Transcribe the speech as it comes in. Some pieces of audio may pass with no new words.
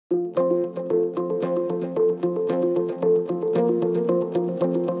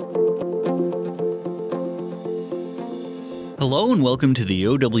Hello and welcome to the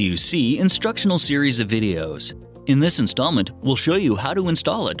OWC instructional series of videos. In this installment, we'll show you how to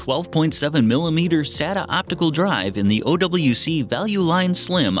install a 12.7mm SATA optical drive in the OWC Value Line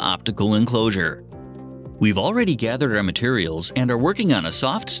Slim optical enclosure. We've already gathered our materials and are working on a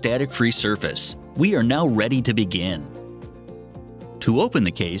soft static-free surface. We are now ready to begin. To open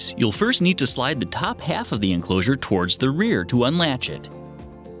the case, you'll first need to slide the top half of the enclosure towards the rear to unlatch it.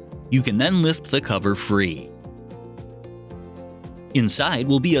 You can then lift the cover free. Inside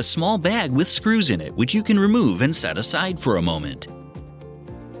will be a small bag with screws in it, which you can remove and set aside for a moment.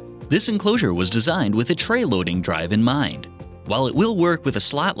 This enclosure was designed with a tray loading drive in mind. While it will work with a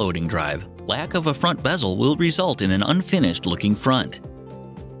slot loading drive, lack of a front bezel will result in an unfinished looking front.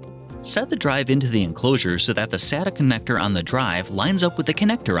 Set the drive into the enclosure so that the SATA connector on the drive lines up with the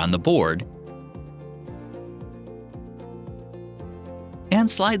connector on the board, and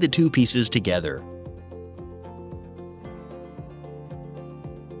slide the two pieces together.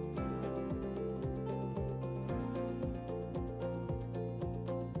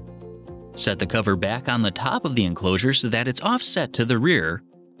 Set the cover back on the top of the enclosure so that it's offset to the rear,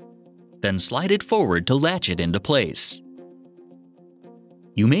 then slide it forward to latch it into place.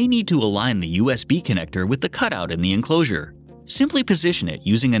 You may need to align the USB connector with the cutout in the enclosure. Simply position it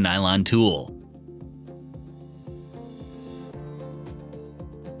using a nylon tool.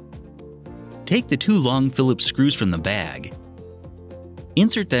 Take the two long Phillips screws from the bag,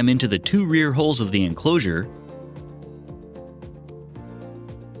 insert them into the two rear holes of the enclosure,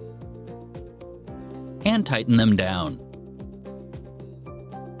 and tighten them down.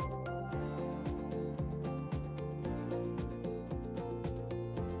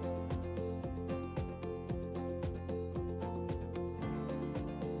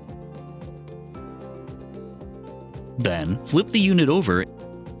 Then, flip the unit over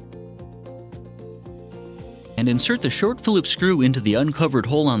and insert the short Phillips screw into the uncovered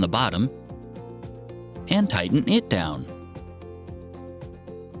hole on the bottom and tighten it down.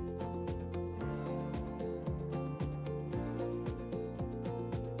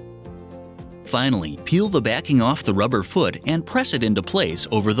 Finally, peel the backing off the rubber foot and press it into place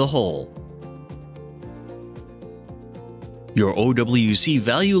over the hole. Your OWC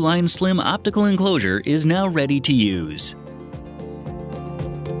Value Line Slim optical enclosure is now ready to use.